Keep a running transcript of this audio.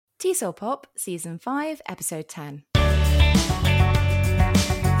TESOL Pop, Season 5, Episode 10.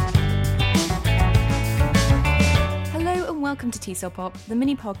 Hello and welcome to TESOL Pop, the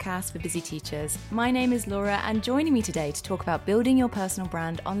mini podcast for busy teachers. My name is Laura, and joining me today to talk about building your personal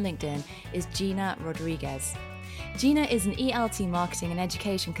brand on LinkedIn is Gina Rodriguez. Gina is an ELT marketing and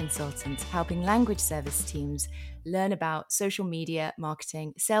education consultant helping language service teams learn about social media,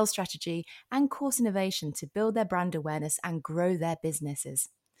 marketing, sales strategy, and course innovation to build their brand awareness and grow their businesses.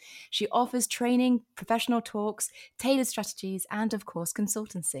 She offers training, professional talks, tailored strategies, and of course,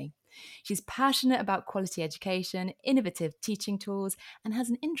 consultancy. She's passionate about quality education, innovative teaching tools, and has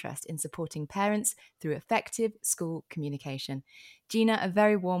an interest in supporting parents through effective school communication. Gina, a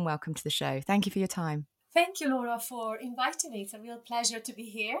very warm welcome to the show. Thank you for your time. Thank you, Laura, for inviting me. It's a real pleasure to be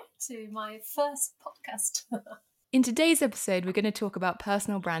here to my first podcast. In today's episode, we're going to talk about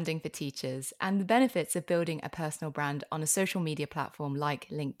personal branding for teachers and the benefits of building a personal brand on a social media platform like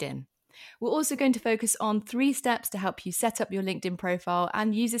LinkedIn. We're also going to focus on 3 steps to help you set up your LinkedIn profile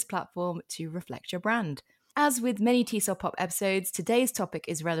and use this platform to reflect your brand. As with many TESOL Pop episodes, today's topic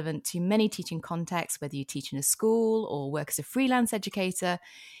is relevant to many teaching contexts, whether you teach in a school or work as a freelance educator.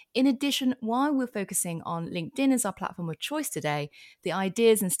 In addition, while we're focusing on LinkedIn as our platform of choice today, the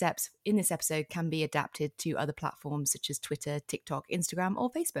ideas and steps in this episode can be adapted to other platforms such as Twitter, TikTok, Instagram,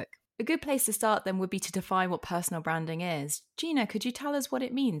 or Facebook. A good place to start then would be to define what personal branding is. Gina, could you tell us what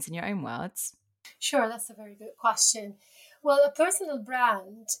it means in your own words? Sure, that's a very good question. Well, a personal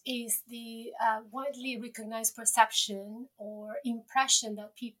brand is the widely recognized perception or impression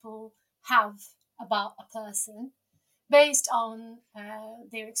that people have about a person based on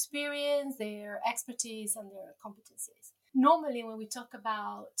their experience, their expertise, and their competencies. Normally, when we talk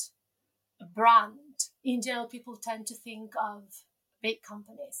about a brand, in general, people tend to think of big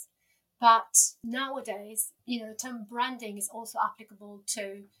companies. But nowadays, the term branding is also applicable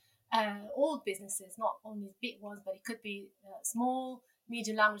to all businesses, not only big ones, but it could be small,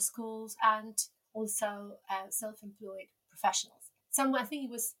 medium language schools, and also self-employed professionals. I think it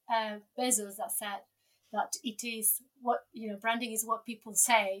was Bezos that said that it is what, branding is what people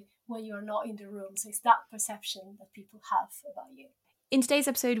say when you're not in the room. So it's that perception that people have about you. In today's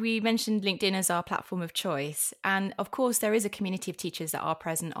episode, we mentioned LinkedIn as our platform of choice. And of course, there is a community of teachers that are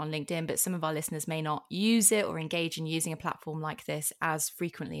present on LinkedIn, but some of our listeners may not use it or engage in using a platform like this as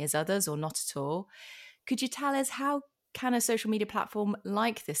frequently as others, or not at all. Could you tell us, how can a social media platform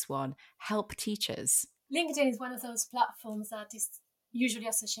like this one help teachers? LinkedIn is one of those platforms that is usually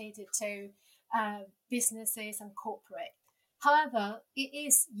associated to businesses and corporate. However, it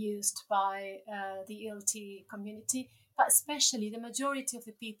is used by the ELT community, but especially the majority of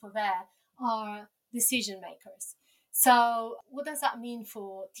the people there are decision makers. So what does that mean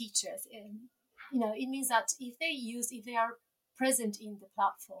for teachers? It means that if they are present in the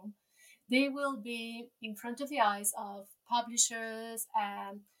platform, they will be in front of the eyes of publishers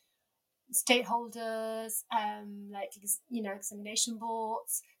and stakeholders, examination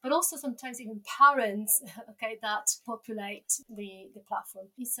boards, but also sometimes even parents, that populate the platform.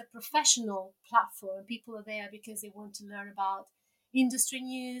 It's a professional platform. People are there because they want to learn about industry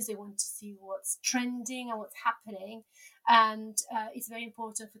news, they want to see what's trending and what's happening, and it's very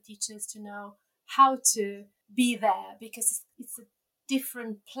important for teachers to know how to be there, because it's a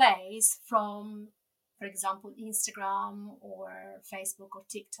different place from, for example, Instagram or Facebook or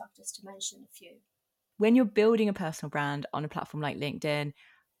TikTok, just to mention a few. When you're building a personal brand on a platform like LinkedIn,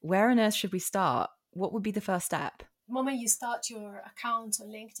 where on earth should we start? What would be the first step? The moment you start your account on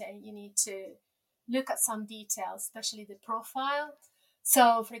LinkedIn, you need to look at some details, especially the profile.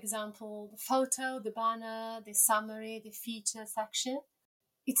 So, for example, the photo, the banner, the summary, the feature section.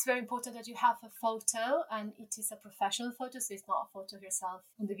 It's very important that you have a photo, and it is a professional photo, so it's not a photo of yourself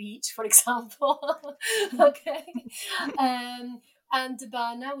on the beach, for example. Okay. And the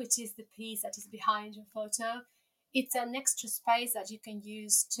banner, which is the piece that is behind your photo, it's an extra space that you can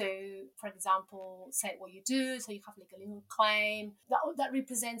use to, for example, say what you do. So you have like a little claim that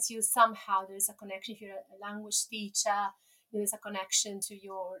represents you somehow. There is a connection. If you're a language teacher, there is a connection to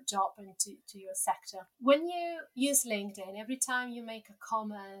your job and to your sector. When you use LinkedIn, every time you make a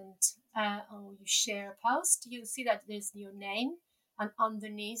comment or you share a post, you see that there's your name, and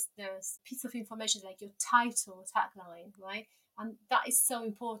underneath there's a piece of information like your title, tagline, right? And that is so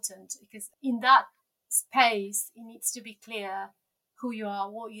important, because in that space, it needs to be clear who you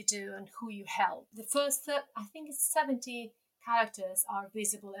are, what you do, and who you help. The first, I think it's 70 characters are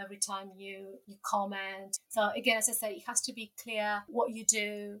visible every time you comment. So again, as I say, it has to be clear what you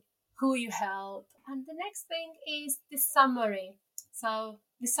do, who you help. And the next thing is the summary. So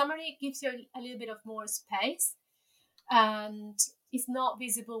the summary gives you a little bit of more space, and it's not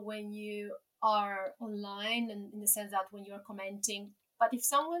visible when you are online, and in the sense that when you're commenting. But if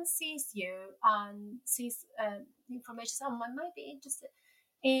someone sees you and sees information, someone might be interested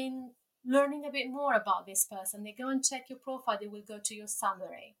in learning a bit more about this person. They go and check your profile, they will go to your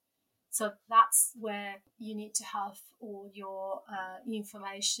summary. So that's where you need to have all your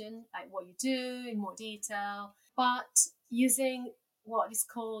information, like what you do in more detail, but using what is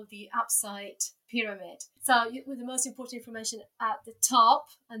called the upside pyramid. So with the most important information at the top,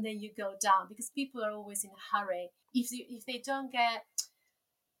 and then you go down, because people are always in a hurry. If they don't get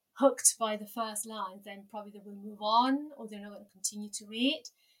hooked by the first line, then probably they will move on, or they're not going to continue to read.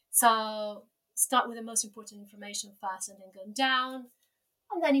 So start with the most important information first, and then go down,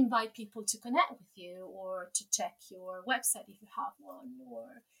 and then invite people to connect with you, or to check your website if you have one,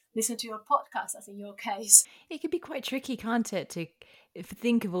 or listen to your podcast, as in your case. It could be quite tricky, can't it, to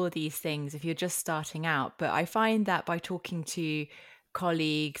think of all these things if you're just starting out. But I find that by talking to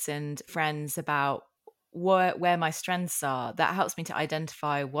colleagues and friends about where my strengths are, that helps me to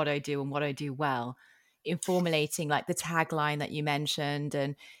identify what I do and what I do well, in formulating like the tagline that you mentioned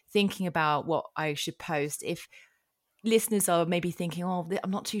and thinking about what I should post. If listeners are maybe thinking, oh,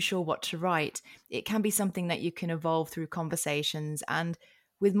 I'm not too sure what to write, it can be something that you can evolve through conversations. And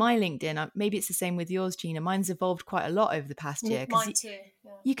with my LinkedIn, maybe it's the same with yours, Gina. Mine's evolved quite a lot over the past year, because Mine too.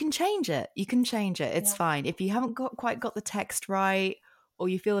 Yeah. you can change it. You can change it. It's fine. If you haven't quite got the text right, or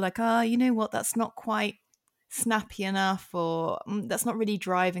you feel like, you know what, that's not quite snappy enough, or that's not really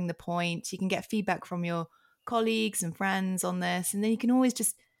driving the point, you can get feedback from your colleagues and friends on this, and then you can always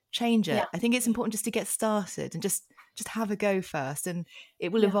just change it. I think it's important just to get started and just have a go first, and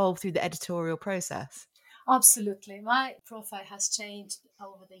it will evolve through the editorial process. Absolutely. My profile has changed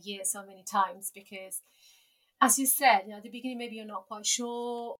over the years so many times, because as you said, at the beginning, maybe you're not quite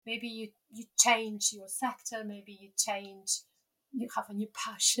sure, maybe you change your sector, maybe you have a new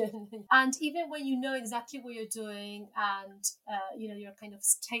passion. And even when you know exactly what you're doing, and you're kind of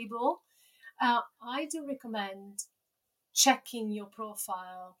stable, I do recommend checking your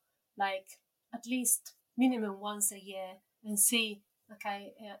profile, like at least minimum once a year, and see,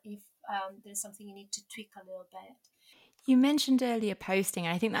 if there's something you need to tweak a little bit. You mentioned earlier posting,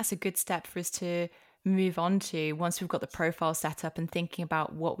 and I think that's a good step for us to move on to once we've got the profile set up and thinking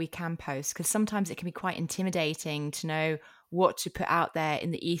about what we can post, because sometimes it can be quite intimidating to know what to put out there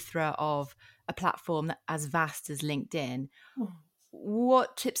in the ether of a platform as vast as LinkedIn.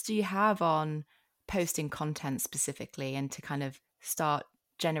 What tips do you have on posting content specifically, and to kind of start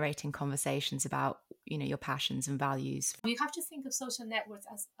generating conversations about your passions and values? You have to think of social networks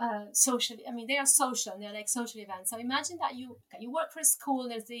as socially. I mean, they are social, and they're like social events. So imagine that you work for a school.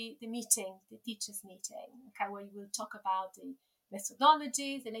 There's the meeting, the teachers' meeting, where you will talk about the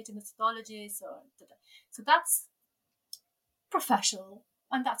methodologies, the latest methodologies, so that's professional,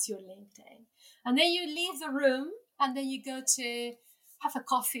 and that's your LinkedIn. And then you leave the room, and then you go to have a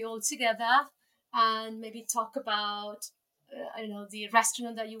coffee all together, and maybe talk about the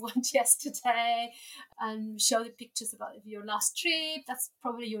restaurant that you went yesterday, and show the pictures about your last trip. That's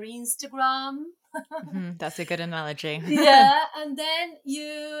probably your Instagram. That's a good analogy. Yeah. And then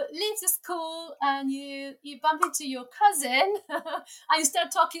you leave the school, and you bump into your cousin and you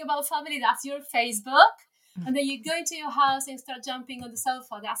start talking about family. That's your Facebook. And then you go into your house and start jumping on the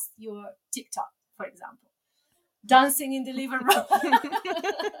sofa. That's your TikTok, for example. Dancing in the living room.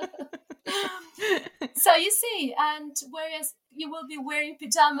 So you see, and whereas you will be wearing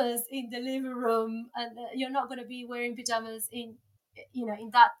pajamas in the living room, and you're not going to be wearing pajamas in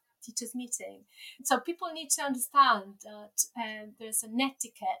that teachers meeting. So people need to understand that there's an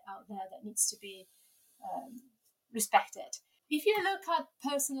etiquette out there that needs to be respected. If you look at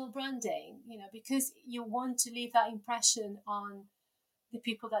personal branding, because you want to leave that impression on the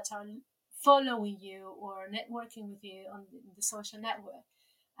people that are following you or networking with you on the social network,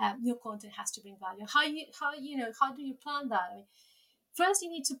 your content has to bring value. How do you plan that? I mean, first, you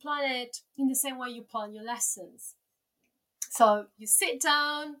need to plan it in the same way you plan your lessons. So you sit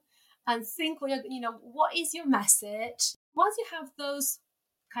down and think, what is your message? Once you have those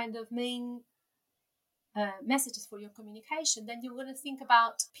kind of main messages for your communication, then you're going to think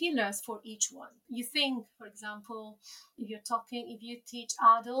about pillars for each one. You think, for example, if you teach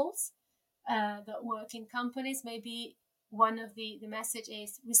adults that work in companies, maybe one of the message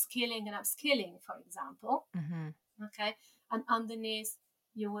is reskilling and upskilling, for example. Okay. And underneath,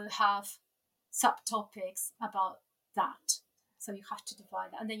 you will have subtopics about that. So you have to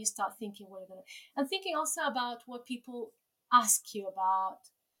divide that. And then you start thinking and thinking also about what people ask you about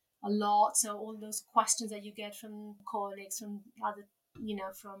a lot. So all those questions that you get from colleagues, from other,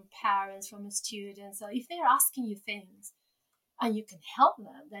 from parents, from students. So if they're asking you things, and you can help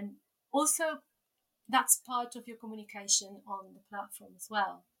them, then also that's part of your communication on the platform as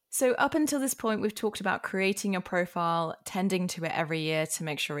well. So up until this point, we've talked about creating your profile, tending to it every year to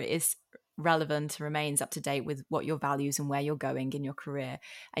make sure it is relevant, remains up to date with what your values and where you're going in your career.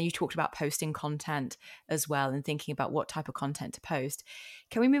 And you talked about posting content as well and thinking about what type of content to post.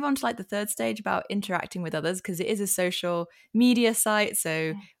 Can we move on to like the third stage about interacting with others? Because it is a social media site,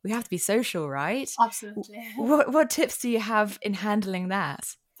 so we have to be social, right? Absolutely. What tips do you have in handling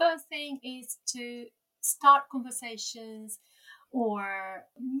that? First thing is to start conversations or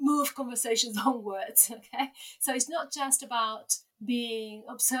move conversations onwards. Okay, so it's not just about being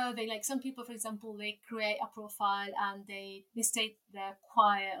observing. Like some people, for example, they create a profile and they state they're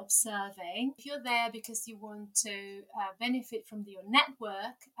quiet observing. If you're there because you want to benefit from your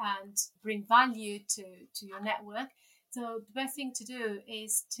network and bring value to your network, so the best thing to do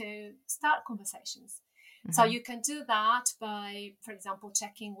is to start conversations. Mm-hmm. So you can do that by, for example,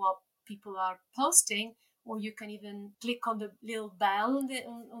 checking what people are posting, or you can even click on the little bell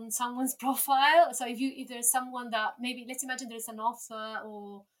on someone's profile. So if there's someone that maybe, let's imagine there's an author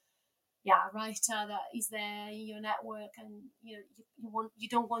or a writer that is there in your network, and you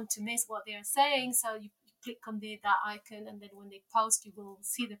don't want to miss what they're saying, so you click on that icon, and then when they post, you will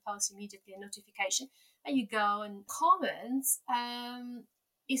see the post immediately, a notification, and you go and comments.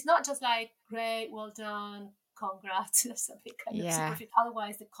 It's not just like, great, well done, congrats, or something kind of superficial.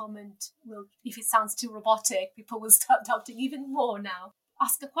 Otherwise, the comment will, if it sounds too robotic, people will start doubting even more now.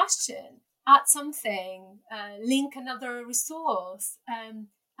 Ask a question, add something, link another resource, and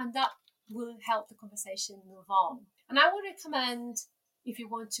that will help the conversation move on. And I would recommend, if you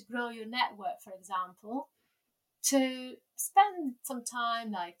want to grow your network, for example, to spend some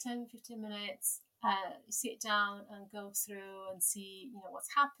time, like 10-15 minutes, sit down and go through and see what's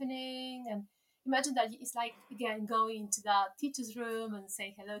happening, and imagine that it's like, again, going into that teacher's room and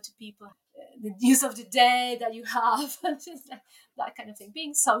saying hello to people, the news of the day that you have, that kind of thing,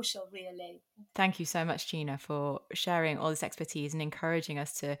 being social, really. Thank you so much, Gina, for sharing all this expertise and encouraging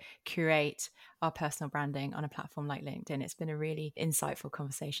us to curate our personal branding on a platform like LinkedIn. It's been a really insightful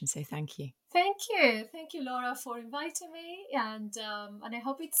conversation, so thank you. Thank you, Laura, for inviting me, and I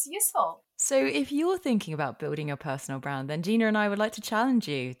hope it's useful. So if you're thinking about building your personal brand, then Gina and I would like to challenge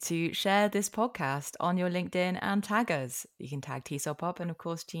you to share this podcast on your LinkedIn and tag us. You can tag TESOL and of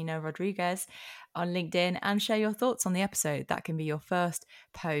course Gina Rodriguez on LinkedIn and share your thoughts on the episode. That can be your first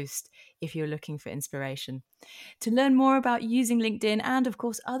post if you're looking for inspiration. To learn more about using LinkedIn and of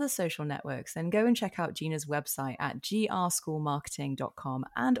course other social networks, then go and check out Gina's website at grschoolmarketing.com,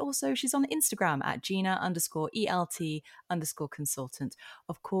 and also she's on Instagram at Gina_ELT_consultant.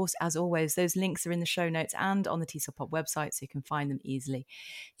 Of course, as always, those links are in the show notes and on the TESOL website, so you can find them easily.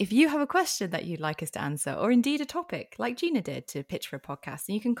 If you have a question that you'd like us to answer, or indeed a topic like Gina did to pitch for a podcast,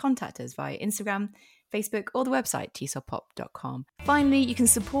 then you can contact us via Instagram, Facebook, or the website tesolpop.com. Finally, you can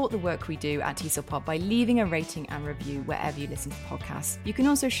support the work we do at TESOL by leaving a rating and review wherever you listen to podcasts. You can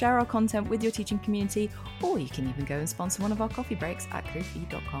also share our content with your teaching community, or you can even go and sponsor one of our coffee breaks at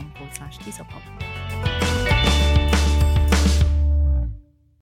ko-fi.com/TESOL.